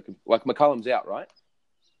unfortunate circumstances, like McCollum's out, right?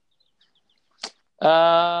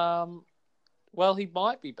 Well, he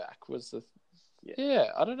might be back.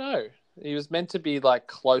 I don't know. He was meant to be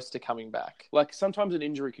close to coming back. Like sometimes an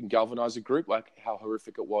injury can galvanize a group, like how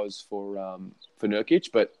horrific it was for Nurkic.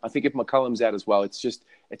 But I think if McCollum's out as well, it's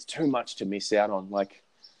too much to miss out on.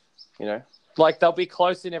 They'll be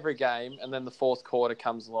close in every game, and then the fourth quarter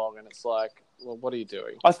comes along, and it's like, well, what are you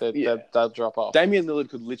doing? They'll drop off. Damian Lillard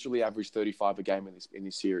could literally average 35 a game in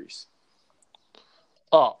this series.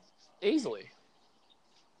 Oh, easily.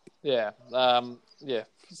 Yeah. Yeah.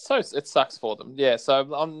 So it sucks for them. Yeah.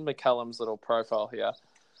 So on McCallum's little profile here,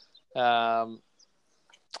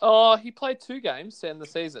 he played 2 games to end the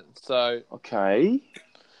season. So okay,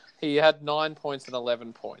 he had 9 points and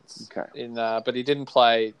 11 points. Okay. But he didn't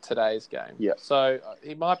play today's game. Yeah. So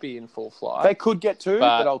he might be in full flight. They could get 2,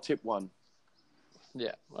 but I'll tip 1.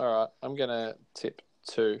 Yeah. All right. I'm gonna tip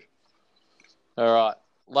 2. All right.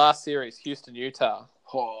 Last series, Houston, Utah.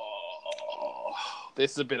 Oh.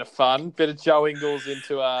 This is a bit of fun. Bit of Joe Ingles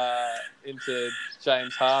into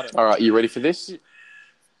James Harden. All right, you ready for this?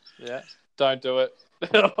 Yeah. Don't do it.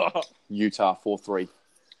 Utah 4-3.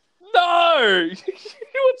 No!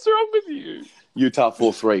 What's wrong with you? Utah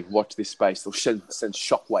 4-3. Watch this space. They'll send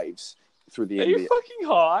shockwaves through the NBA. Are you fucking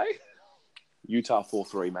high? Utah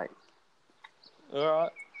 4-3, mate. All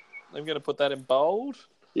right. I'm going to put that in bold.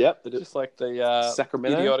 Yep. Just like the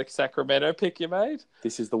idiotic Sacramento pick you made.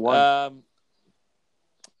 This is the one.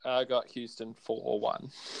 I got Houston 4-1.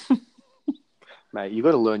 Mate, you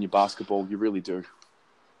got to learn your basketball. You really do.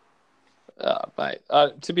 Mate,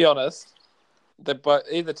 to be honest,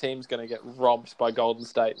 either team's going to get romped by Golden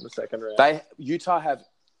State in the second round. Utah have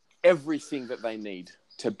everything that they need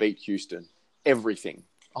to beat Houston. Everything.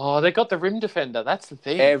 Oh, they got the rim defender. That's the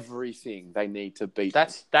thing. Everything they need to beat.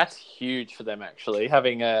 That's huge for them, actually,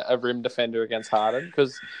 having a rim defender against Harden.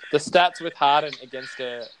 Because the stats with Harden against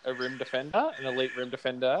a rim defender, an elite rim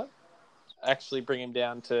defender, actually bring him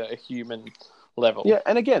down to a human level. Yeah,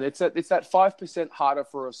 and again, it's that 5% harder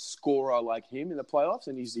for a scorer like him in the playoffs,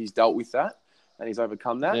 and he's dealt with that, and he's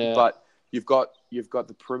overcome that. Yeah. But you've got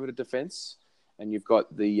the perimeter defense, and you've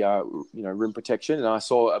got the rim protection. And I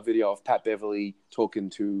saw a video of Pat Beverley talking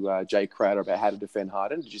to Jay Crowder about how to defend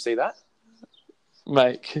Harden. Did you see that?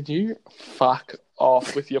 Mate, can you fuck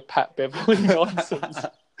off with your Pat Beverley nonsense?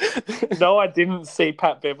 No, I didn't see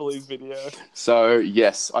Pat Beverley's video. So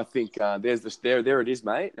yes, I think there it is,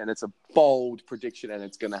 mate, and it's a bold prediction, and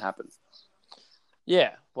it's going to happen.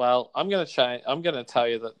 Yeah, well, I'm going to change. I'm going to tell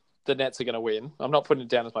you that the Nets are going to win. I'm not putting it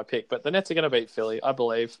down as my pick, but the Nets are going to beat Philly. I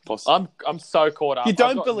believe. I'm so caught up. You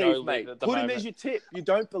don't I've got believe, no mate. lead at the Put him moment. as your tip. You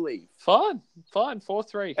don't believe. Fine,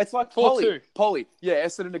 4-3. It's like 4-2. Polly. Yeah,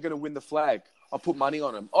 Essendon are going to win the flag. I'll put money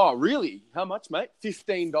on him. Oh, really? How much, mate?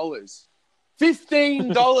 $15.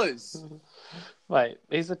 $15. Mate,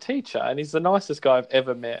 he's a teacher and he's the nicest guy I've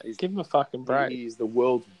ever met. Give him a fucking break. He's the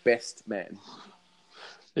world's best man.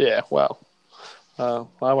 Yeah, well, I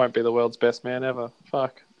won't be the world's best man ever.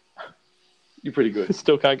 Fuck. You're pretty good.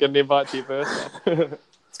 Still can't get an invite to your birthday.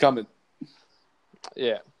 It's coming.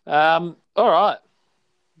 Yeah. All right.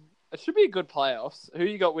 It should be a good playoffs. Who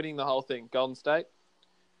you got winning the whole thing? Golden State?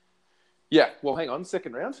 Yeah. Well, hang on.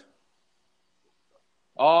 Second round.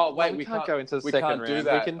 Oh, wait. We can't go into the second round. Do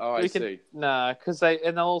that. I see. see. Nah, because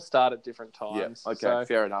they'll all start at different times. Yeah. Okay. So,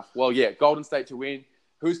 Fair enough. Well, yeah. Golden State to win.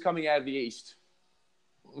 Who's coming out of the East?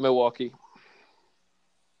 Milwaukee.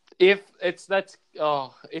 If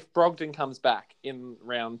Brogdon comes back in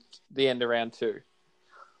the end of round 2.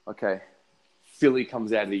 Okay. Philly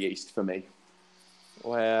comes out of the East for me.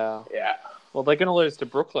 Wow. Yeah. Well, they're going to lose to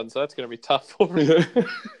Brooklyn, so that's going to be tough for them.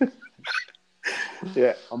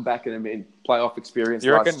 Yeah, I'm backing them in. Playoff experience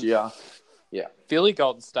You last reckon- year. Yeah. Philly,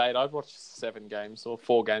 Golden State, I'd watch 7 games or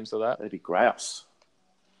 4 games of that. That'd be grouse.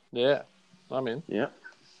 Yeah, I'm in. Yeah.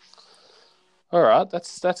 All right,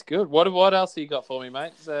 that's good. What else have you got for me,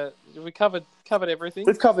 mate? We covered everything.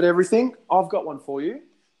 We've covered everything. I've got one for you.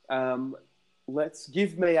 Let's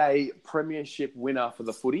give me a premiership winner for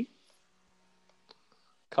the footy,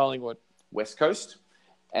 Collingwood. West Coast,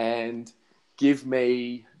 and give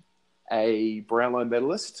me a Brownlow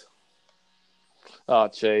medalist. Oh,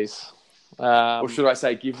 jeez. Or should I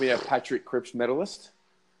say, give me a Patrick Cripps medalist?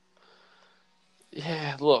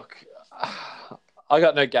 Yeah, look, I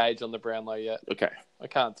got no gauge on the Brownlow yet. Okay. I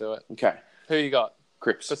can't do it. Okay. Who you got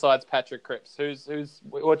Cripps. besides Patrick Cripps?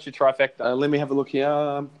 What's your trifecta? Let me have a look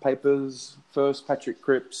here. Papers. First, Patrick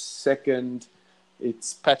Cripps. Second,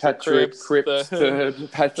 it's Patrick Cripps. Cripps.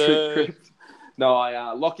 Third, Patrick Third. Cripps. No,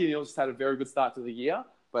 Lockie Neal's had a very good start to the year,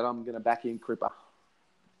 but I'm going to back in Cripper.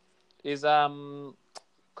 Is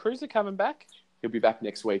Cruiser coming back? He'll be back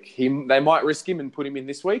next week. They might risk him and put him in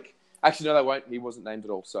this week. Actually, no, they won't. He wasn't named at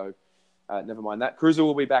all, so never mind that. Cruiser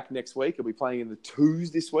will be back next week. He'll be playing in the twos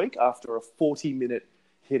this week after a 40-minute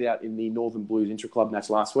hit out in the Northern Blues intra-club match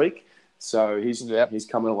last week. So he's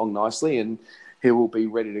coming along nicely, and he will be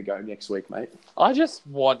ready to go next week, mate. I just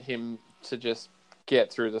want him to just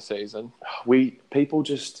get through the season. People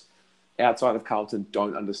just outside of Carlton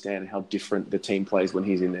don't understand how different the team plays when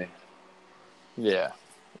he's in there. Yeah.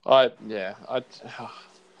 I've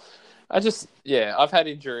had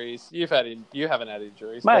injuries. You haven't had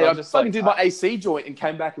injuries. Mate, I just fucking did my AC joint and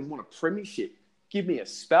came back and won a premiership. Give me a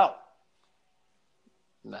spell.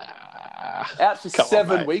 Nah. Out for Come on,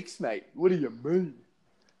 7 mate. weeks, mate. What do you mean?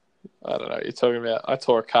 I don't know. You're talking about. I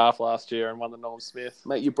tore a calf last year and won the Norm Smith.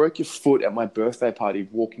 Mate, you broke your foot at my birthday party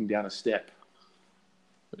walking down a step.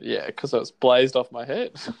 Yeah, because it was blazed off my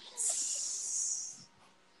head.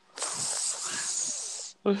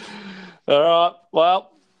 All right.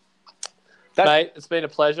 Well, mate, it's been a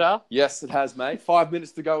pleasure. Yes, it has, mate. 5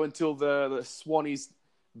 minutes to go until the Swannies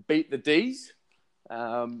beat the D's.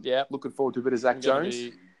 Looking forward to a bit of Zach I'm gonna Jones.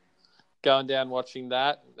 be going down watching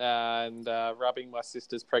that and rubbing my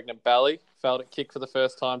sister's pregnant belly. Felt it kick for the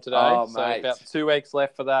first time today. Oh, so mate. about 2 weeks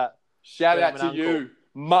left for that. Shout Graham out to and you, Uncle.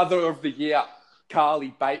 Mother of the Year,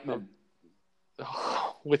 Carly Bateman.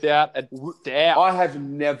 Without a doubt. I have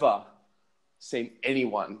never seen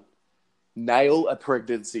anyone nail a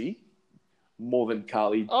pregnancy more than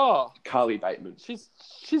Carly Bateman. She's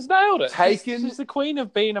nailed it. Taken- She's the queen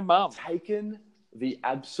of being a mum. Taken the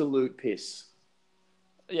absolute piss.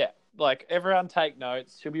 Yeah, like everyone take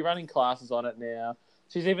notes. She'll be running classes on it now.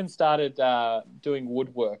 She's even started doing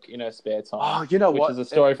woodwork in her spare time. Oh, you know which what? is a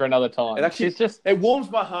story for another time. It actually, She's just it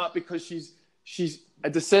warms my heart because she's a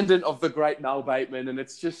descendant of the great Mel Bateman, and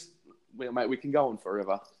it's just, well, mate, we can go on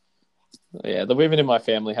forever. yeah. The women in my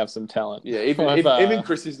family have some talent. Yeah, even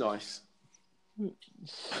Chris is nice.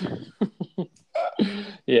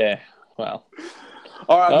 Yeah. Well,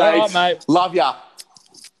 All right, all mate. right, mate. Love ya.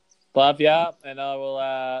 Love ya, and I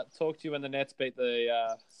will talk to you when the Nets beat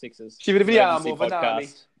the Sixers. Ci vediamo, Emergency Vanani.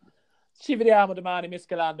 podcast. Ci vediamo domani,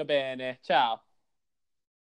 miscalando bene. Ciao.